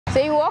So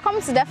you're welcome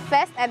to the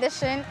first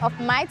edition of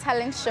My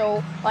Talent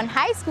Show on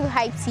High School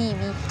Hype TV,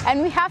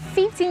 and we have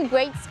 15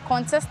 great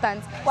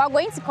contestants who are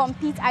going to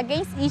compete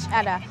against each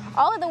other,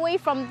 all the way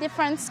from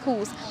different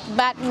schools,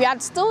 but we are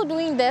still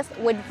doing this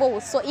with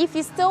votes. So if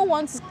you still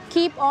want to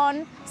keep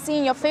on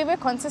seeing your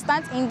favorite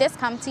contestant in this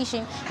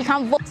competition, you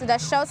can vote to the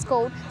short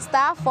code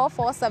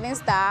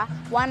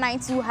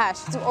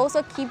 *447*192# to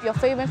also keep your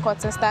favorite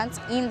contestant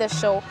in the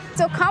show.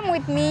 So come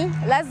with me,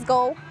 let's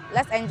go,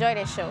 let's enjoy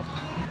the show.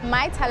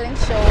 My Talent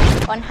Show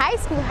on High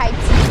School Hype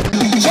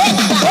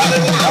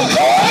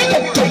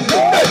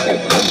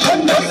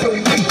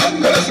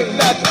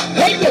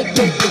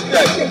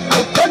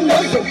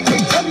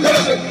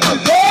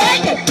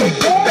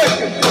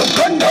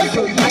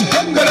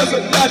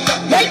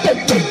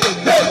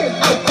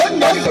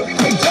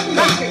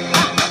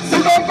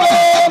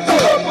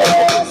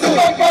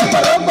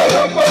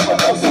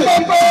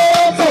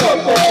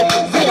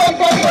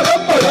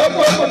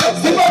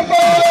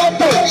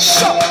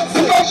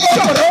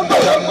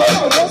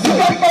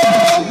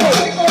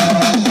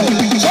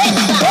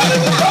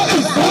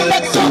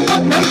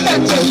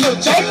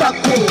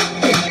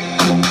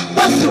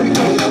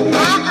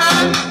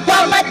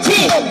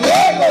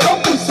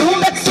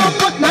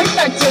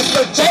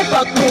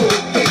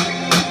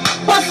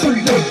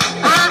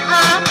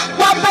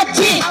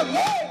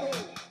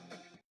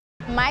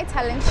My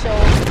Talent Show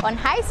on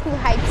High School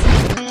Hype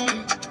TV.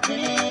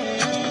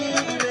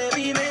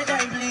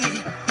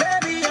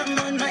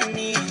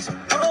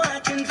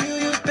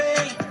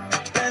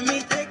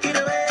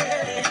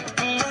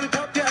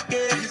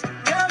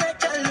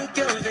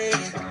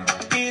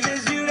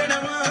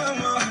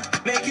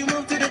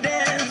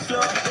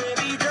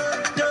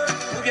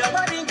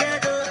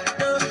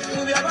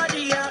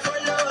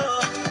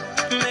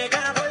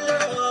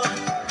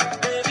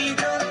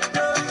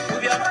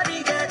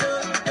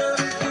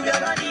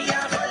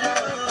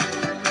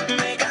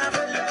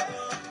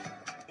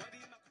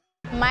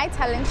 My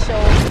Talent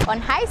Show on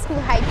High School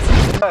Hype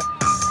TV.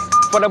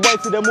 For the boys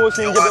to the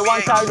motion, give the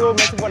one child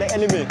message for the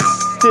enemy.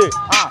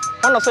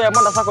 On the say, I'm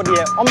on the Sako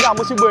dear. I'm the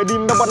Musibu,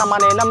 the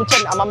Bonamane, and I'm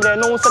Chen, I'm there,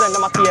 no sudden,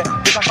 I'm here.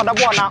 Because for the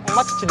one,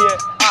 much today.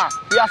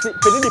 We are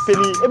penny, if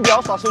you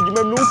also you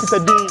may look at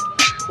the D.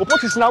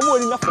 Opposition now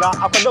enough for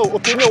Apado,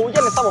 Opino,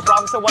 Yen, some of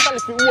France, what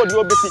if you would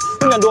your busy,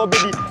 in and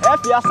baby.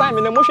 If you are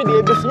Simon, emotion, the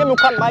business, you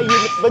can't buy you,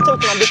 but you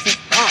can busy.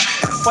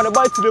 For the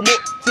boy to the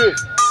moon.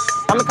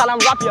 I'm a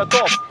calam rap your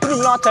top. You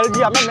not tell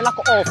you, I'm not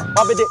off.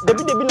 But the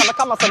video been a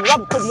camera some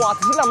rap come out.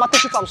 I'm not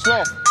taking some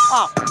snow.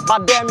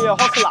 But damn your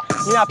hustler.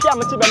 Me a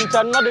piano to them,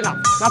 not enough.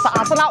 Now,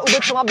 I said, I'll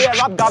be to my bear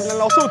rap garden and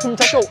also to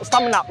check out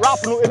stamina, rap,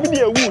 no, a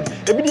video wood,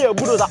 a video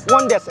Buddha,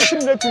 one desk, a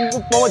similar to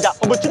Moja,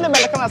 or but you never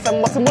can have some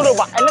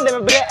Mosimova, and then they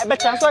bear a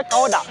better answer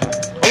order.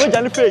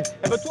 Originally fake,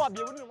 and the two of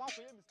you wouldn't want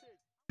for you.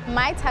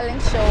 My Talent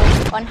Show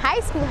on High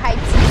School Hype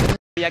TV.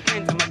 I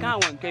can't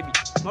account one KB.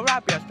 My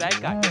rapper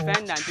striker,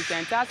 defender, to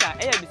Santasa,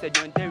 Mr.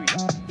 John Terry.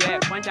 Yeah,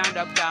 one time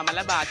doctor,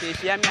 Malabati,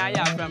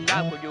 Shiamia from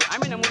Rapo.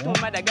 I'm in a mood to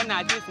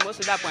Madagana,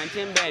 most of that point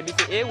in baby,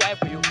 say Ayiwah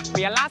for you.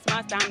 We are last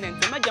man standing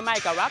to make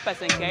Jamaica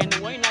rappers and can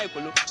one night.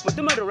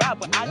 Mutuma the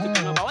rapper, I don't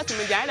know what's in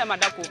the Jana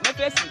Madako, my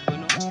face, you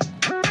know.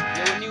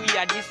 You knew we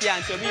are this year,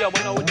 and so we are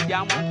one of the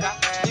Jamonka.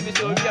 If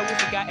it's all real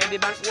Wusika, Eddie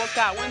Bank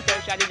Walker, one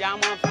touch at the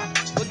Jamonka.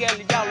 We get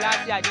the job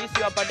last year, this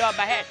year, but up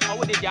ahead, or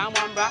with the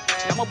Jamambra,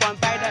 and more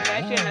bonfire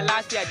and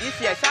last year, this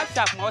year,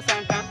 sharp, more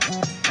time.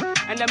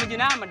 And the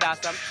Mijinama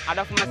Dasam, out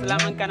of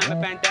Masalam and Canama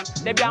Pentam,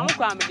 they be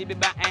Amuka, the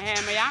Biba, and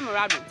Hammy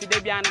Amarabu, to the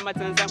Biana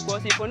Matans and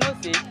Cosi for no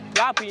say,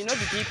 rap, you know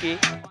the TK.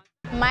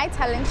 My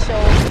Talent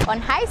Show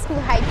on High School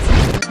Hype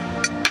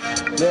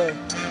TV. Yeah,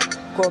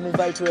 call me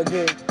Vital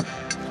again.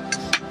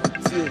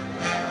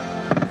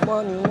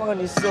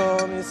 Money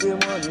song, me say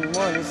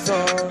money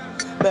song.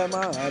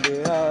 Bema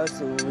the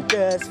hustle,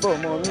 just for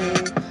money.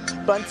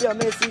 Plenty of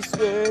messy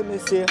swear, me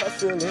say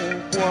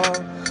hustling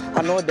one.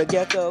 I know the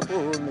get up,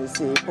 me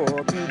say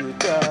poppy the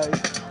cry.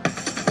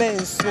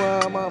 Men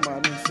swan,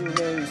 mama, me say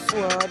men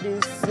swan.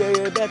 This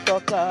year the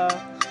talker,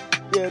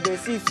 yeah the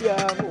sifia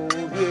move,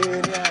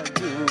 yeah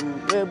do.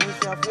 The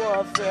bush of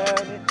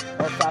warfare,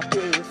 of a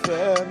cave,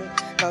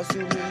 now see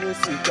me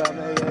music, I'm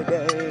a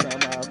day,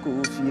 I'm a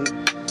coffee.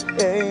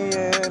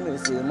 Hey, me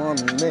say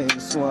mommy men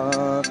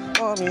swan,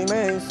 mommy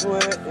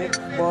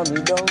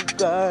don't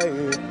cry,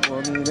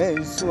 mommy men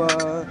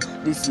swan.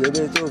 This year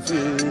better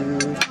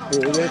feel,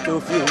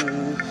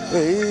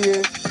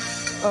 hey,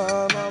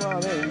 mama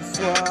men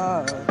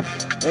swan,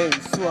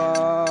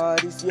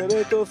 this year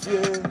better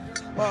feel,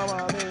 mama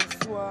men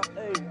swan,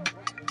 hey,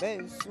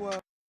 men swan.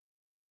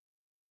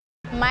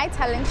 My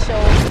Talent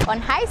Show on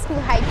High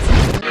School Hype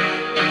TV.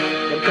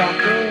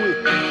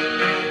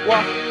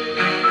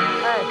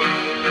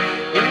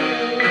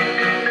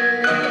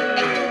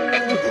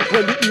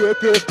 When the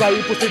UAP fly,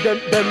 pussy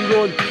them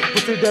run,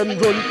 pussy them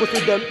run.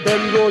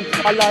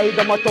 I lie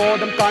them at all,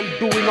 them can't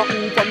do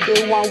nothing from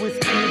day one. We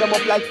speed them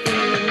up like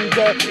things.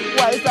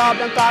 Why is up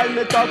them call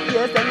me top?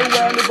 Yes,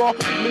 anywhere me go,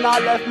 me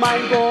not left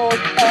mine go.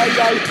 Hey,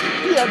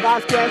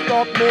 Pagans can't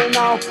stop me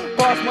now.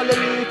 Cause my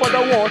leave for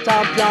the war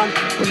champion.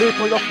 To live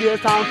for your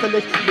face and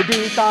finish. The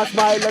beat and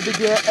smile every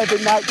day, every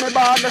night. Me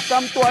born the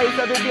stamp twice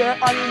every day.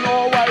 And you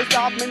know why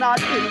stop me not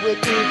deal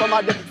with me from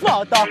a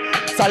father.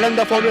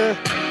 Surrender for me.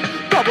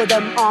 Cover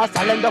them all,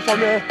 surrender for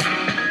me.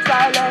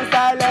 Silence,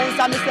 silence,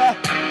 and me say.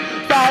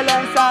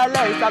 Silence,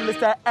 silence, and me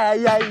say,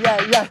 hey, yeah,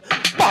 yeah, yeah.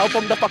 Bow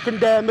from the fucking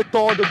day, me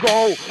told to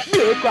go.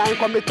 Big crime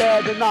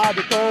committed in all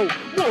the toe.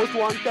 Most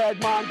wanted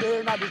man, they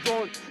in the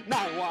zone.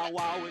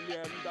 911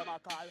 William, them a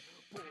call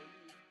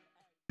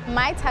police.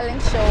 My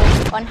Talent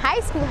Show on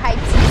High School Hype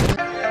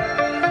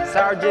TV.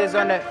 Sarah J's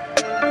on it.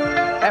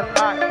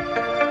 FI.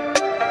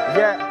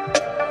 Yeah.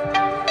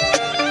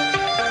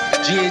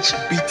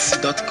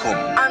 GHbeats.com.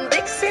 I'm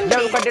Dixon Yeah,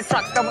 look Beats. at the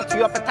tracks, come to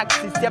you up a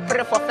taxi. Yeah,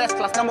 pray for first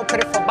class, now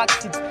pray for back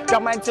seats.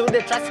 Come until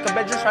the tracks, come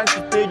bedroom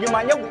transit. You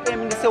man, you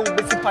aim in the same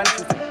basic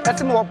panties.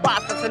 That's more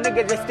pass, that's a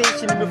nigga the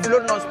station, in the flow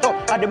non-stop.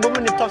 At the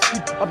moment, the top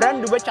speed. A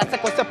brand new which I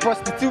take was a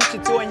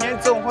prostitution. So, and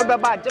yet, so, hold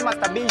about the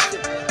masturbation.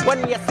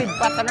 One year sick,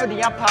 but I know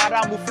the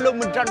empire, we flow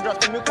with John Dross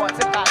to make one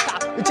set.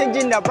 We're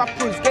changing the rap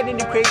rules, getting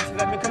the crazy,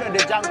 and making the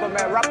jungle,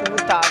 man, rapping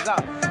with Tarzan.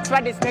 That's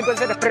why these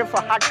niggas are the pray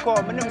for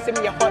hardcore. My name is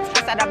me a hot,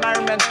 I said I'm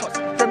a mentor.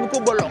 From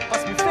Kubolo,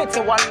 cause we fit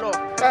in one law.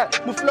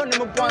 We flow in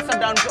my bonds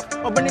and down drop.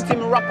 Or when it's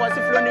in rappers,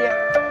 if flow near.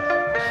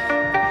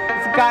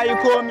 Sky, you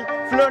call me.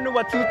 Flow no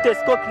what you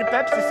taste, coke the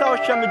Pepsi, so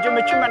show me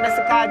Jimmy Chuman as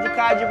a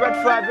kaji, red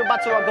for every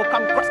battle I go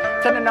come cross.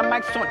 Turning the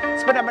mic soon.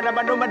 Spend a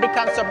man, nobody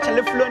can stop. Tell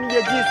the flow in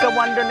your G's, the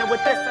one done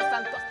with test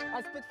and toss.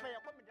 I spit fire.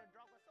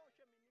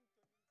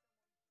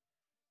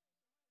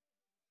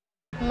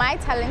 My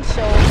Talent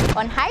Show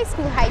on High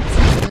School Hype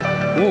TV.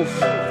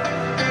 Woof.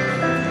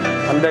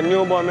 I'm the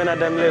newborn man,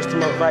 them left to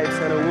my vibes,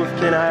 and a wolf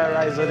can I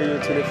rise of you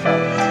to the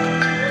front.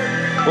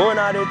 Oh,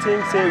 now they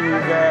think say we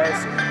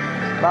guys,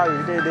 but we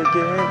did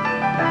again.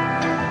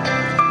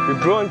 We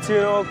brought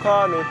you no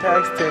call, no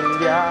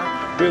texting,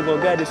 yeah. We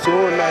gon' get it so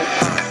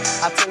nice.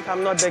 I think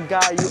I'm not the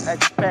guy you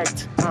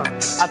expect.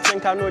 I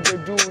think I know the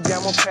dude,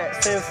 I'm a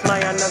pet. Since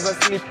night I never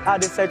sleep, I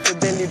decide to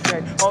daily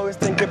dread. Always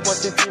thinking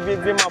positive,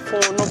 with my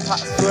phone, no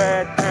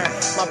password.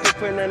 My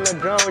people in the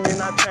ground, you're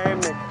not telling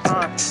me.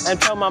 And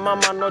tell my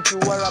mama not to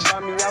worry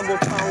about me. I go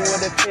pound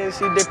with the things,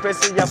 she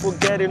depressing, I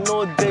forget it,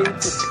 no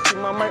dating. See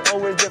my mind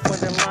always there for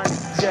the money.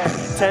 Yeah,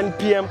 10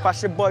 p.m.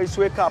 Pasha boys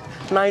wake up.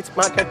 Night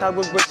market, I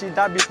go she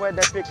die before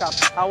they pick up.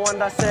 I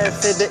wonder say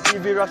the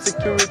evil rap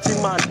security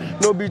man.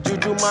 No be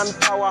juju man,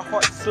 power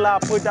hot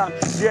slap with them.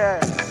 Yeah,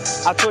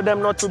 I told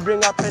them not to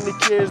bring up any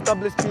case.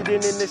 Double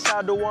speeding in the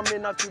shadow, 1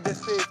 minute to the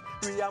space.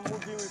 We are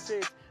moving with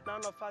faith.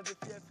 None of us is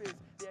fear face.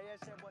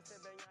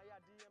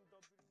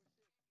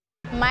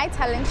 My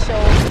Talent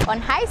Show on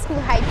High School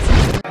Hype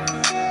TV.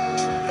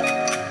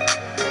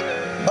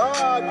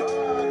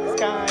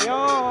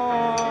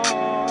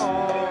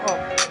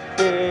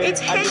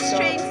 It's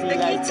H-Trains, the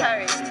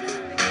guitarist.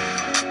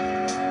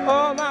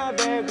 Oh my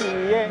baby,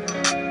 yeah.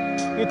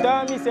 You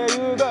tell me say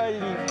you go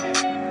leave.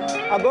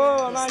 I go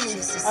on my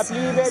knees. I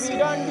plead, baby,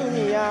 don't do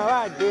me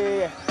a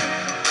day.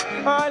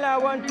 All I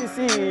want to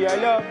see your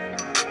love.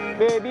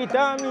 Baby,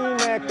 tell me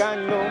make I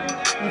know.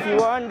 If you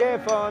want there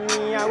for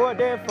me, I go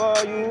there for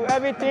you.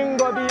 Everything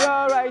go be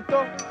alright,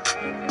 oh.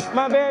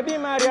 My baby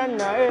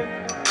Mariana,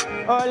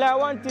 eh. All I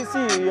want to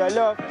see your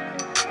love.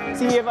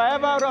 See if I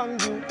ever wrong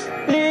you,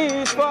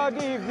 please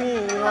forgive me.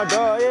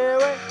 Odo,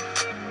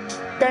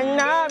 can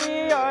I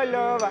be your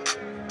lover?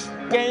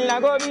 Can I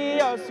go be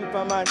your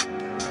Superman?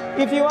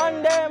 If you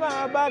want them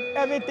back,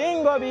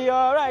 everything go be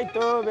alright,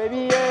 oh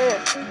baby, yeah.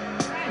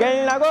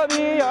 Can I go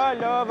be your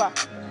lover?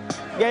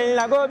 Can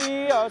I go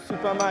be your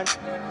Superman?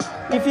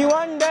 If you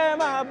want them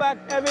back,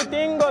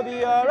 everything go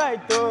be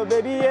alright, oh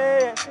baby,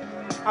 yeah.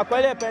 I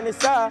call her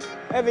Penisa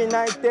every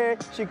night,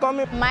 she call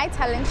me. My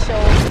Talent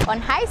Show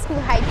on High School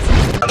Hype TV.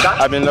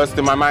 I've been lost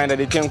in my mind. I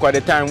think all the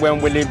time.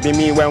 When will it be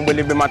me? When will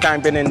it be my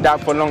time? Been in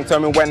doubt for long. Tell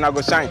me when I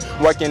go shine.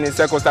 Working in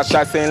circles, I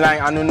try saying line.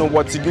 I don't know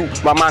what to do.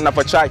 My mind up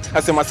a try. I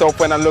see myself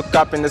when I look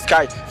up in the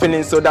sky.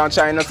 Feeling so down,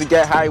 trying not to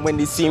get high. When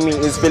they see me,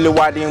 it's feeling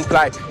what they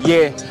imply.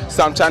 Yeah,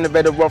 so I'm trying to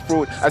better rough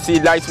road. I see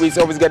lightweights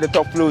always get the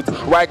top float.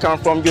 Where I come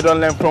from, you don't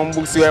learn from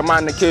books. You're a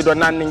man, a kid, or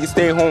nothing. You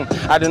stay home.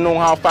 I don't know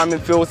how family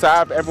feels. I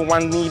have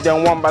everyone need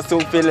and one, but still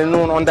feeling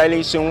known on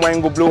dilation.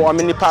 When go blow, or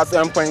many pass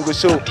and point go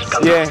show.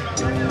 Yeah,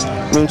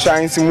 been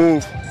trying to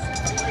move.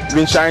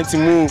 Been trying to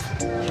move,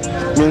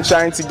 been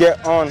trying to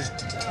get on,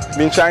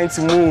 been trying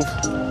to move,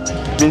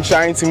 been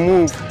trying to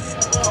move,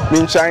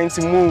 been trying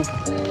to move,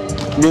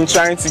 been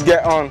trying to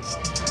get on,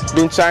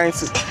 been trying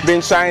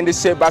to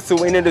shape, but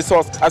still in the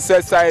source. I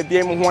said, sorry, be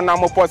able one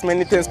I'm a post,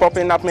 many things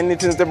popping up, many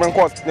things different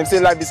course. Them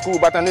say life is cool,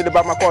 but I need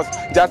about my cause.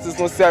 Justice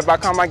no serve, I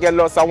can't get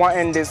lost. I want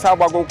end this. How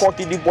I go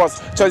cocky the boss?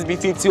 Choice be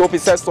 50, hope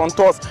it sets on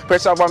toss.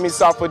 Pressure about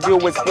myself for deal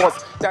with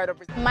sports.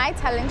 My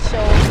Talent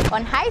Show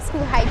on High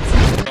School Hype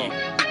TV.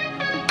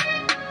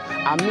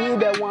 I me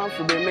the one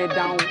for bring me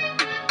down.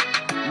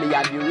 Me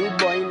a the rude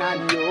boy in the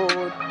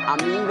road. I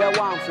me the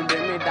one for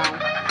bring me down.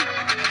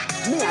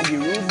 Me a the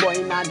rude boy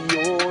in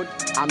the road.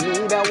 I me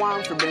the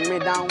one for bring me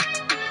down.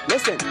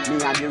 Listen, me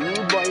a the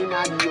rude boy in the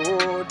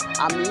hood.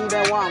 I me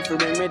the one to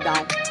bring me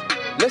down.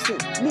 Listen,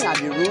 me a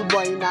the rude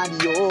boy in the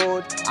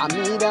hood. I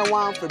me the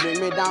one to bring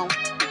me down.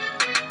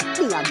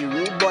 Me a the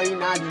rude boy in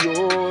the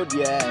hood,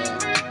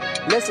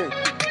 yeah. Listen.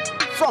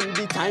 From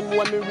the time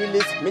when me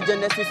release me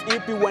Genesis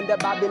EP when the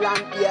Babylon,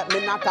 yeah,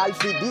 me not call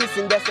for this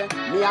in the sense.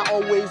 Me I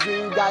always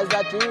doing guys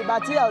that true,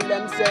 but tell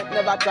them say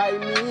never try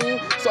me.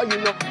 So you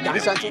know,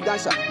 gunshot to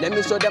gunshot, let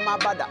me show them a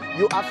bada.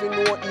 You have to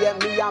know, yeah,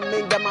 me I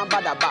make them a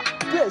bada. But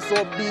play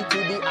so big to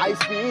the high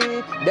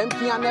speed, them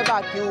can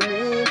never kill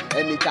me.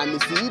 Anytime you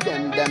see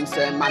them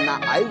say man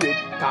I wait.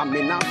 Come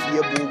me not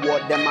fear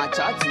what them a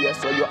chat here.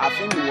 So you have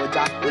to know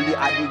that only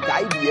I the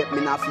guide yet.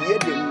 Me not fear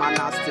them man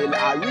I still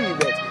I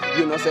read it.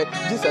 You know say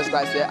Jesus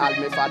Christ say all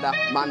me father.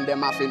 Man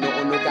them have to know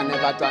who can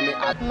never try me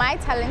at. My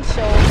Talent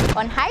Show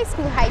on High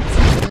School Hype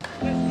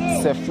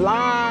TV. Say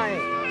fly.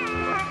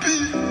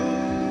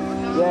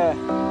 Yeah.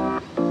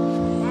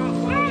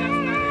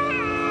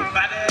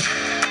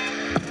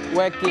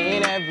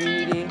 Working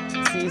every day,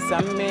 see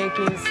some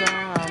making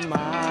some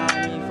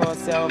money for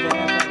self and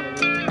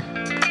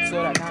family, so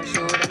that I can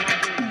show them I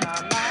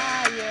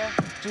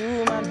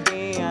do my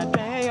day, I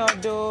pay your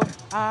door.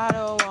 I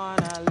don't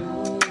wanna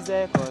lose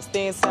it, cause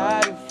things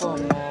are for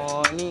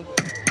money.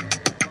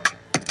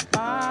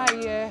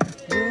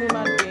 Do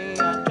my day,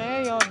 I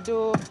pay your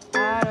door.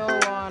 I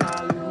don't wanna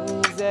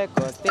lose it,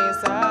 cause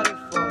things are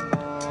for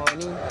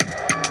money.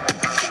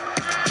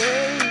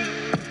 Baby,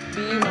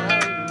 be my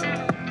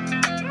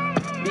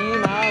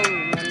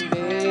woman,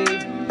 baby,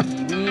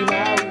 be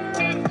my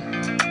woman.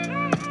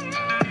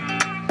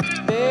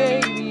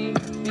 Baby,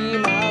 be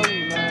my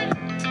woman,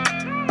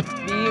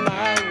 baby,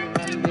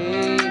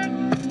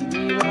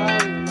 be my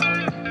woman.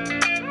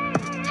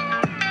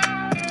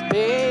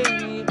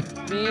 Baby,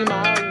 be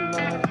my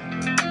woman,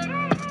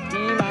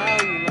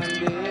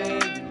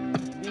 baby,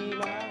 be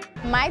my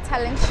woman. My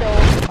Talent Show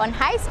on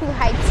High School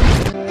Hype TV.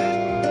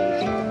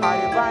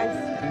 Advice,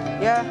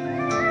 yeah.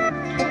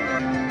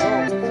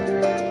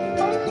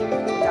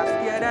 Just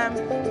hear them.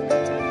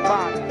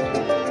 Bang.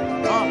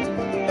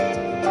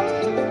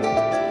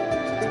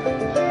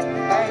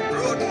 Hey,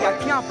 I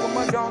can't put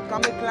my down, can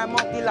me climb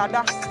up the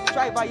ladder.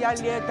 Try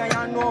violate and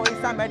you know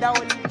it's a murder.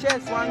 Only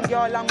chase one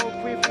girl, I'm up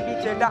free for the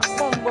cheddar.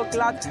 Bumbo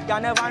clock, you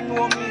never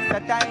know me.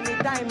 Set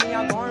anytime me,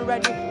 I'm gone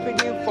ready for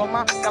the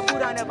informer. You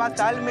coulda never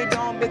style me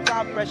down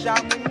because pressure.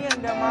 Me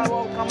name them a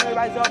walk, come me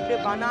rise up the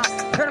banner.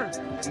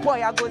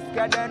 Boy, I go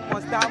scared then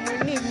most time we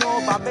need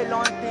no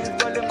Babylon things.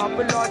 All them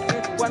Babylon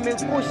things. When me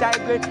push, I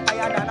grade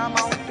higher than a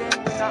mountain.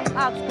 We not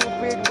act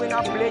stupid, we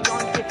not play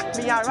junkie.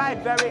 Me I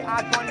ride very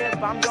hard on the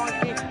bomb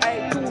junkie.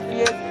 Hey, 2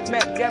 years,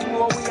 make them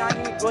know we are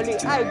need only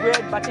high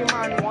grade. But the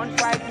man won't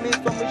fight me,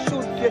 so me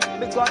shoot it.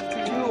 Because to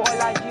you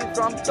all I give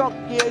from top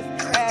case.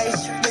 Hey,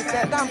 me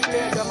say them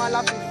play, them all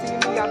have to see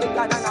me. I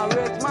bigger than a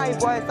rate, my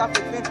voice have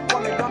to sing.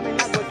 For me dumb me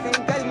not go sing.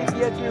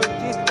 Elevate real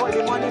G, all the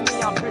money me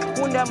a bring.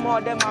 Who them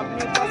more, them a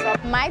bleed.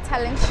 My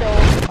Talent Show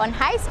on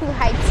High School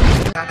Hype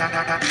TV.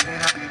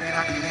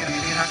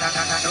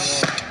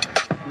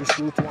 You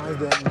shoot once,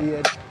 then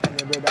dead. And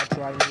you better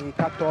try me.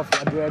 Cut off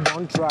your dread,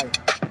 don't try.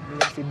 Me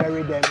have to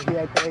bury them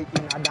here, take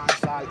in a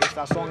dance hall. It's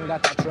a song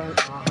that a trend,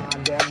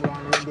 them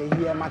run. When they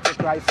hear my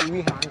cry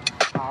free hand.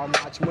 How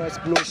much more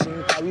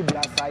explosion carry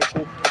blast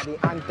psycho? At the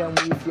anthem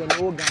with your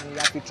no gun. You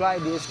have to try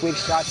this quick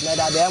shots,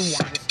 better them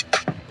once.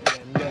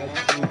 Them dead,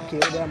 we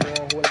kill them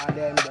all, whole of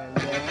them dead.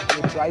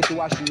 They try to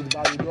shoot,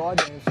 but we do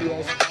them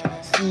fierce.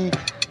 See,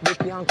 they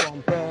can't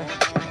compare.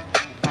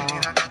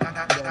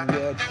 Them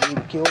dead, we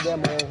kill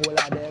them all, whole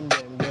of them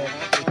dead.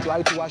 They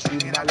try to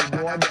shoot, but we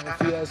do them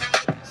fierce.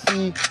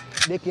 See,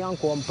 they can't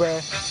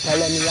compare.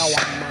 Telling me I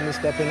want man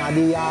step in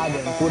the yard.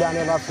 Them coulda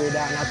never afraid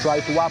and I try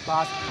to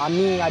pass. And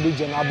me a the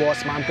general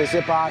boss man press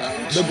a part.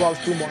 The girls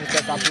 2 months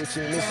that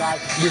approaching me side.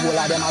 The whole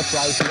of them I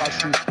try to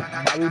shoot.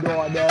 But we do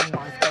them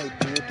once help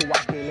me to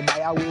kill. By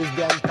a waste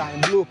them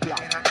time blue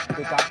clock.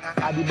 Because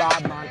I the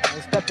bad man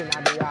and step in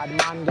the yard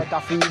man get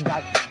a free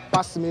guy.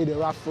 Pass me the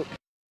raffle.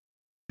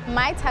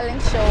 My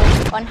Talent Show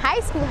on High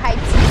School Hype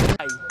TV.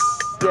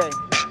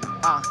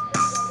 Yeah,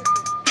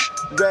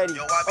 ready,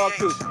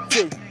 okay,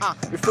 say,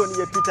 me phone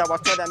ye Peter was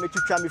told me to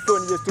try me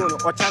phone ye stone,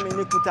 or chami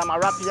ni kuta ma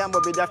rap ya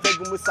mo be da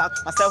fegu musa,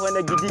 myself when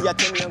gidi ya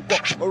temi enko,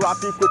 or rap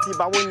koti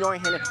ba won yon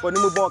hene, or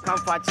no bon kan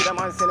fa chi da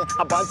man sene,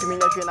 about me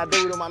ya na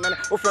de ma men,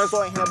 o friends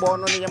on hene bo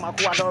no ni ma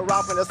ko adon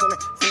rap and so me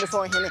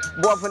so hene,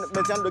 bo for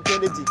me jam do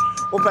Kennedy,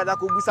 o peda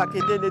ko gusa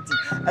Kennedy,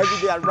 every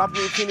day I rap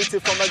infinity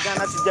from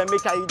Ghana to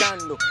Jamaica, you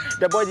don't know,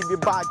 the body be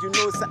bad, you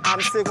know, say I'm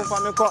safe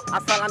from me call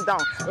assalant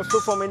down, so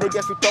for me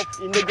niggas we talk,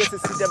 in niggas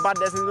see the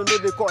baddest, you know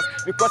the cause.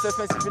 Because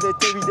expensive the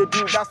thing we they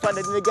do, that's why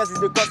the niggas is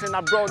the cousin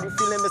abroad. You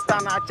feeling me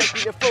stand, I check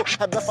with the flow.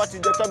 I better to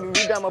the top, you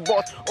read them a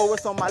boss.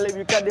 Always on my lane,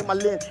 you carry my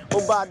lane. Oh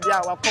bad,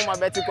 yeah, I come my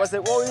bet because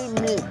they only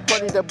me,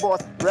 calling the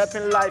boss,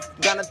 rapping life,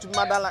 Ghana to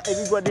Madala,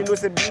 everybody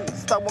knows a beat,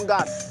 stubborn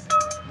God.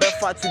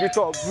 Better to the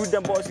top, read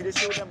them boss, they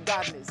show them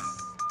godness.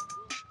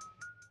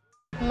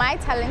 My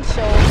Talent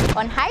Show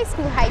on High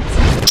School Hype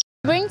TV.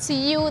 Bring to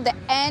you the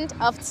end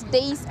of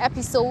today's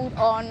episode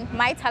on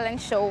My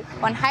Talent Show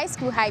on High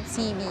School Hype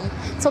TV.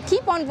 So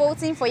keep on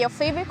voting for your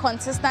favorite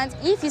contestant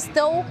if you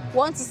still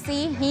want to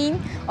see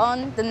him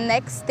on the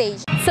next stage.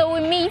 So we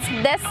meet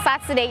this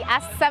Saturday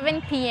at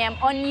 7 p.m.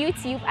 on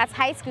YouTube at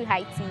High School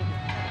Hype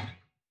TV.